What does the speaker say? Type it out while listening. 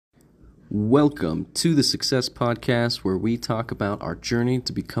Welcome to the Success Podcast, where we talk about our journey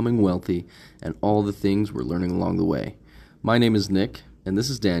to becoming wealthy and all the things we're learning along the way. My name is Nick, and this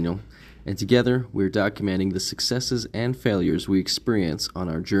is Daniel, and together we're documenting the successes and failures we experience on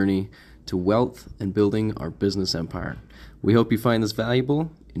our journey to wealth and building our business empire. We hope you find this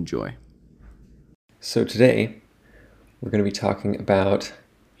valuable. Enjoy. So today, we're going to be talking about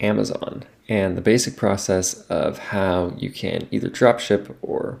Amazon and the basic process of how you can either dropship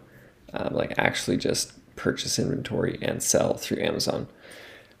or actually just purchase inventory and sell through Amazon.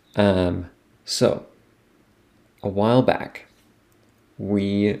 So a while back,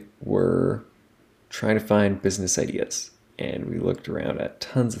 we were trying to find business ideas, and we looked around at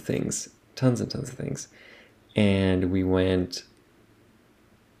tons and tons of things. And we went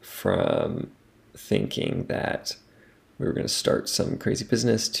from thinking that we were going to start some crazy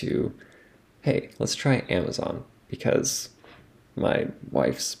business to, hey, let's try Amazon, because my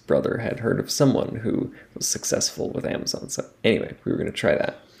wife's brother had heard of someone who was successful with Amazon. So anyway, we were going to try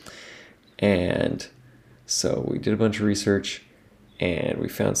that. And so we did a bunch of research, and we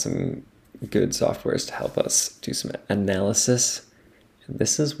found some good softwares to help us do some analysis. And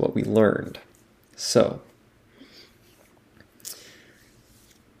this is what we learned. So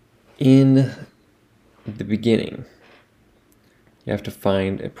in the beginning, you have to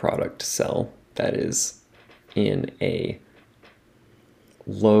find a product to sell that is in a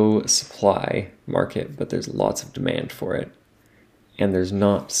low supply market, but there's lots of demand for it, and there's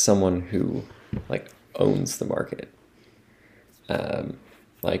not someone who owns the market.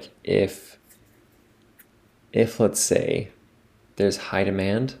 If let's say there's high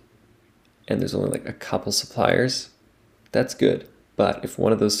demand and there's only a couple suppliers, that's good. But if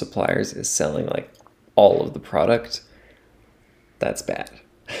one of those suppliers is selling all of the product, that's bad.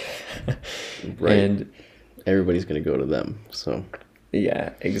 Right. And Everybody's going to go to them, so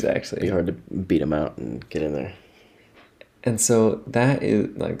yeah, exactly. it'd be hard to beat them out and get in there. And so that is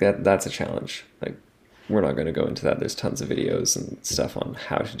that's a challenge. We're not going to go into that. There's tons of videos and stuff on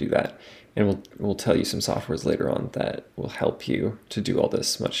how to do that. And we'll tell you some softwares later on that will help you to do all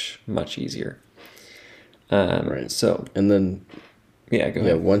this much easier. Right. So, And then go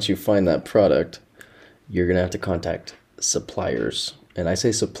ahead. once you find that product, you're going to have to contact suppliers. And I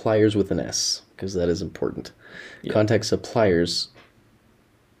say suppliers with an S because that is important. Yeah. Contact suppliers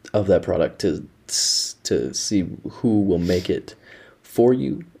of that product to see who will make it for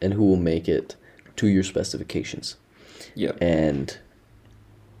you and who will make it to your specifications. Yeah. And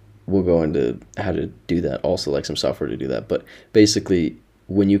we'll go into how to do that, also some software to do that. But basically,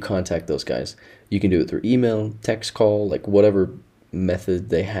 when you contact those guys, you can do it through email, text, call, whatever method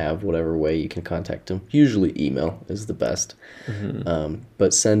they have, whatever way you can contact them. Usually email is the best. Mm-hmm.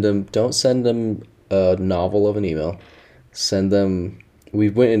 But don't send them a novel of an email. Send them, we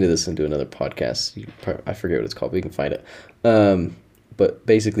went into this into another podcast. I forget what it's called, but you can find it. But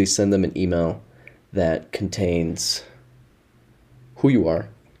basically send them an email that contains who you are.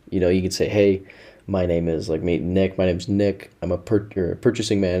 You could say, hey, my name is Nick. My name's Nick. I'm a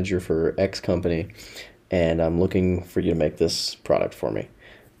purchasing manager for X company, and I'm looking for you to make this product for me.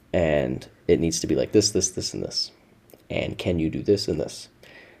 And it needs to be like this, and this. And can you do this and this?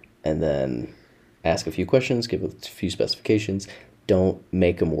 And then ask a few questions, give a few specifications. Don't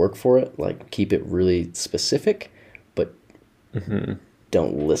make them work for it. Keep it really specific, but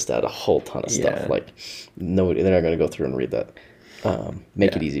don't list out a whole ton of stuff. Yeah. Nobody, they're not going to go through and read that.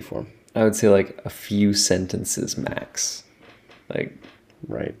 Make it easy for them. I would say a few sentences max.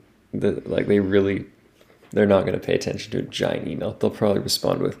 Right. They're not going to pay attention to a giant email. They'll probably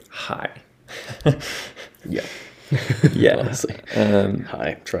respond with hi. Yeah. Yeah. Honestly.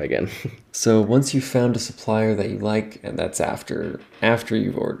 Hi, try again. So once you've found a supplier that you like, and that's after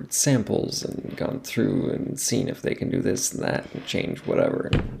you've ordered samples and gone through and seen if they can do this and that and change whatever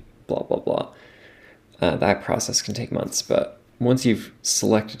and blah, blah, blah. That process can take months. But once you've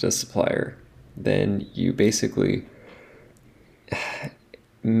selected a supplier, then you basically,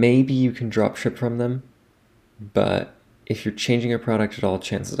 maybe you can drop ship from them. But if you're changing a product at all,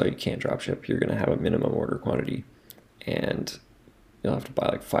 chances are you can't drop ship. You're going to have a minimum order quantity, and you'll have to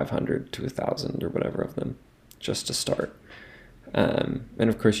buy 500 to 1,000 or whatever of them just to start. And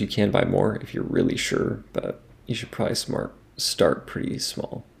of course you can buy more if you're really sure, but you should probably start pretty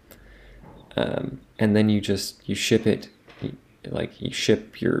small. And then you ship it, you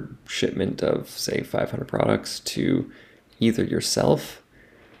ship your shipment of say 500 products to either yourself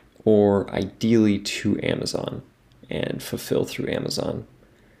or ideally to Amazon and fulfill through Amazon.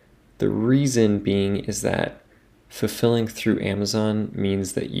 The reason being is that fulfilling through Amazon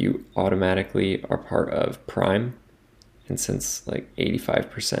means that you automatically are part of Prime, And since like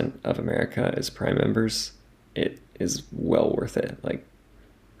 85% of America is Prime members, it is well worth it. Like,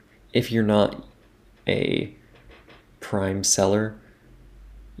 if you're not a Prime seller,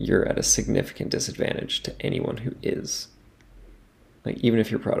 you're at a significant disadvantage to anyone who is. Like, even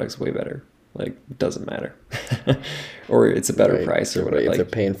if your product's way better, like, it doesn't matter. Or it's a better price or whatever. If like, they're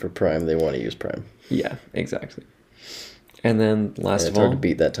paying for Prime, they want to use Prime. Yeah, exactly. And then last And of it's all, hard to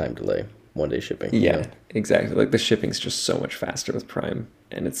beat that time delay, 1-day shipping. yeah, exactly. Like, the shipping's just so much faster with Prime,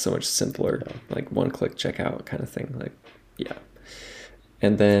 and it's so much simpler, like one-click checkout kind of thing. Like, yeah.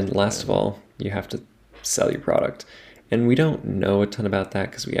 And then last of all, you have to sell your product. And we don't know a ton about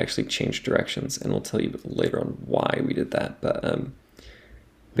that because we actually changed directions, and we'll tell you later on why we did that. But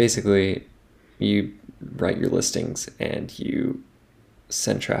basically, you write your listings and you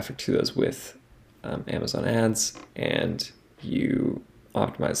send traffic to those with Amazon ads, and you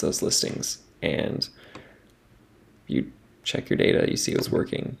optimize those listings, and you check your data, you see what's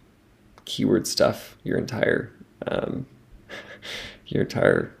working, keyword stuff your entire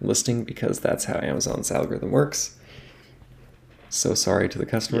listing, because that's how Amazon's algorithm works. So sorry to the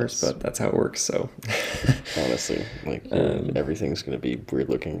customers, but that's how it works. So honestly, like everything's going to be weird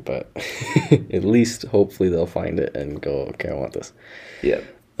looking, but at least hopefully they'll find it and go, okay, I want this. Yeah.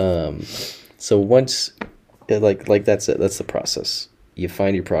 So once, like that's it. That's the process. You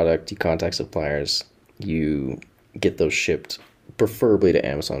find your product, you contact suppliers, you get those shipped, preferably to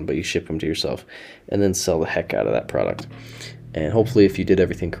Amazon, but you ship them to yourself, and then sell the heck out of that product. And hopefully, if you did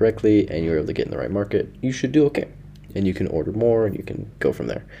everything correctly and you were able to get in the right market, you should do okay. And you can order more, and you can go from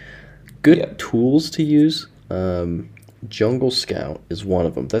there. Good tools to use. Jungle Scout is one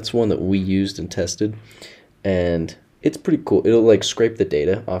of them. That's one that we used and tested, and it's pretty cool. It'll like scrape the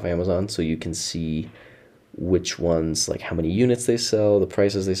data off Amazon, so you can see which ones, like how many units they sell, the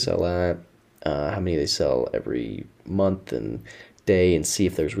prices they sell at, how many they sell every month and day, and see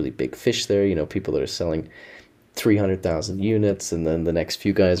if there's really big fish there. You know, people that are selling 300,000 units, and then the next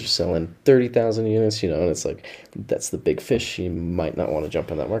few guys are selling 30,000 units, you know, and it's like, that's the big fish. You might not want to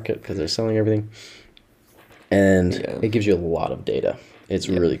jump in that market because they're selling everything. And it gives you a lot of data. It's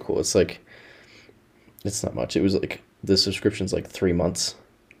really cool. It's like, it's not much. It was like, the subscription's like 3 months,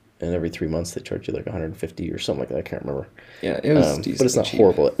 and every 3 months they charge you like 150 or something like that. I can't remember. Yeah, it was decent, but it's not cheap.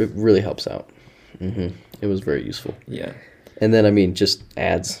 horrible. It really helps out. It was very useful. Yeah. And then, I mean, just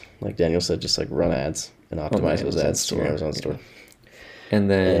ads, like Daniel said, just like run ads and optimize those ads to your Amazon store. And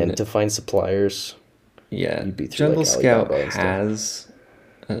then, and to find suppliers, you'd be through Jungle like Scout has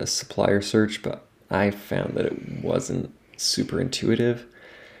a supplier search, but I found that it wasn't super intuitive.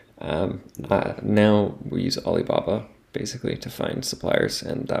 Now we use Alibaba basically to find suppliers,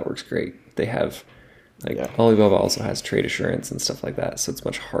 and that works great. They have Alibaba also has trade assurance and stuff like that, so it's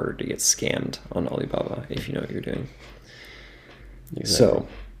much harder to get scammed on Alibaba if you know what you're doing. Exactly. So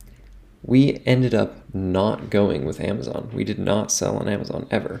we ended up not going with Amazon. We did not sell on Amazon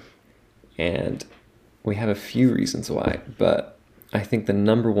ever, and we have a few reasons why, but I think the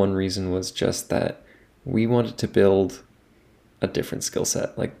number one reason was just that we wanted to build a different skill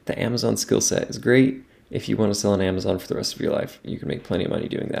set. Like, the Amazon skill set is great. If you want to sell on Amazon for the rest of your life, you can make plenty of money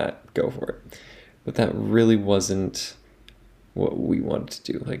doing that. Go for it. But that really wasn't what we wanted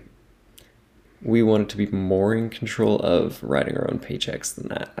to do. Like, we wanted to be more in control of writing our own paychecks than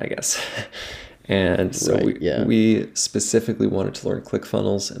that, I guess. And so we specifically wanted to learn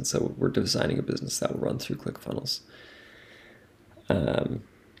ClickFunnels, and so we're designing a business that will run through ClickFunnels. And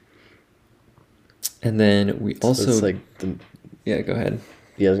then we also... So it's like go ahead.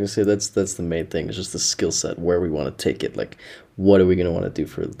 Yeah, I was gonna say that's the main thing. It's just the skill set, where we want to take it. Like, what are we gonna want to do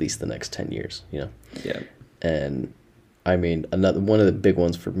for at least the next 10 years? You know. Yeah. And I mean, one of the big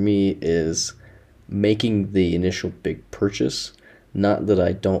ones for me is making the initial big purchase. Not that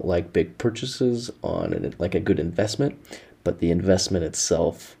I don't like big purchases on like a good investment, but the investment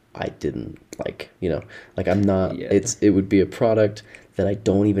itself I didn't like. You know, like I'm not. It would be a product that I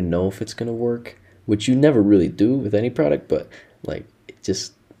don't even know if it's gonna work, which you never really do with any product, but like.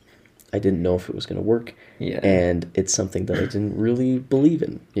 I didn't know if it was going to work. Yeah. And it's something that I didn't really believe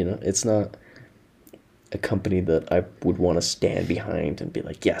in. You know, it's not a company that I would want to stand behind and be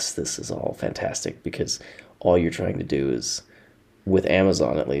like, yes, this is all fantastic, because all you're trying to do is, with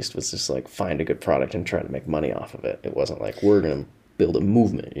Amazon at least, was just like find a good product and try to make money off of it. It wasn't like, we're going to build a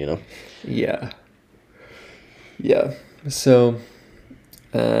movement, you know? Yeah. Yeah. So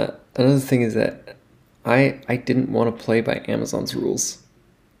another thing is that I didn't want to play by Amazon's rules.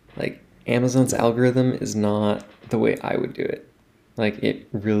 Like, Amazon's algorithm is not the way I would do it. Like, it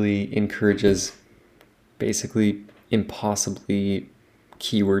really encourages basically impossibly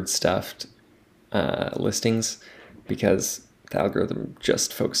keyword stuffed listings because the algorithm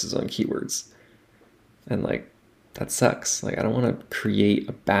just focuses on keywords. And like, that sucks. Like, I don't want to create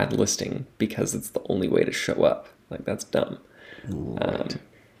a bad listing because it's the only way to show up. Like, that's dumb. Right.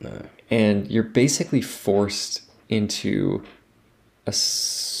 And you're basically forced into a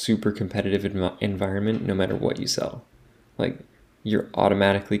super competitive environment no matter what you sell. Like, you're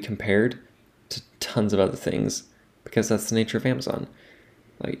automatically compared to tons of other things because that's the nature of Amazon.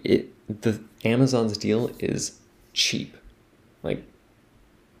 Like, the Amazon's deal is cheap. Like,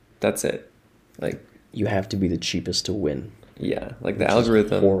 that's it. Like, You have to be the cheapest to win. yeah, like the Which is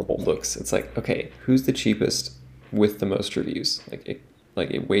algorithm horrible. looks, it's like, okay, who's the cheapest with the most reviews? Like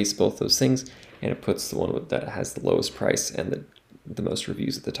it weighs both those things, and it puts the one that has the lowest price and the most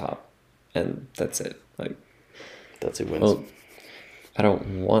reviews at the top, and that's it. Like, That's who wins. well, I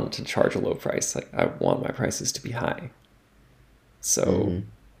don't want to charge a low price. Like, I want my prices to be high. So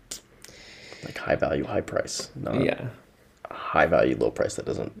Like high value, high price, not yeah, a high value, low price. That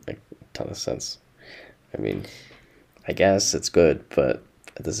doesn't make a ton of sense. I mean, I guess it's good, but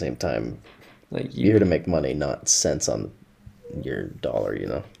at the same time, like you're here to make money, not cents on your dollar, you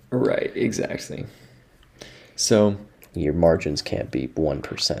know? right, exactly. So Your margins can't be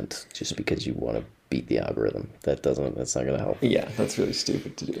 1% just because you want to beat the algorithm. That's not going to help. yeah, that's really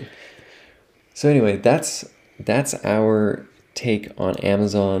stupid to do. So anyway, that's our take on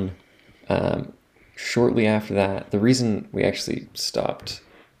Amazon. Shortly after that, the reason we actually stopped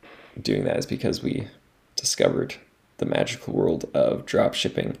doing that is because we discovered the magical world of drop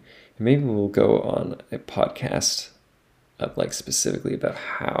shipping. And maybe we'll go on a podcast of like specifically about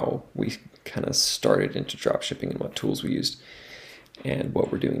how we kind of started into drop shipping and what tools we used and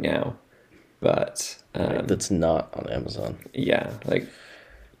what we're doing now. But That's not on Amazon. yeah, like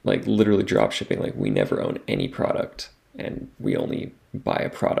literally drop shipping, like we never own any product and we only buy a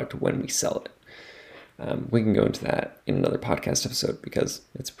product when we sell it. We can go into that in another podcast episode because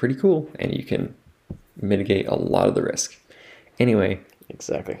it's pretty cool and you can mitigate a lot of the risk. Anyway,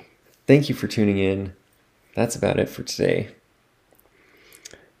 Exactly. thank you for tuning in. That's about it for today.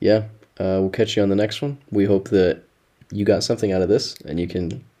 Yeah. We'll catch you on the next one. We hope that you got something out of this and you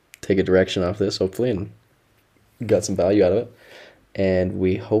can take a direction off this, hopefully, and got some value out of it. And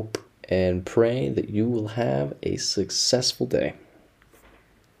we hope and pray that you will have a successful day.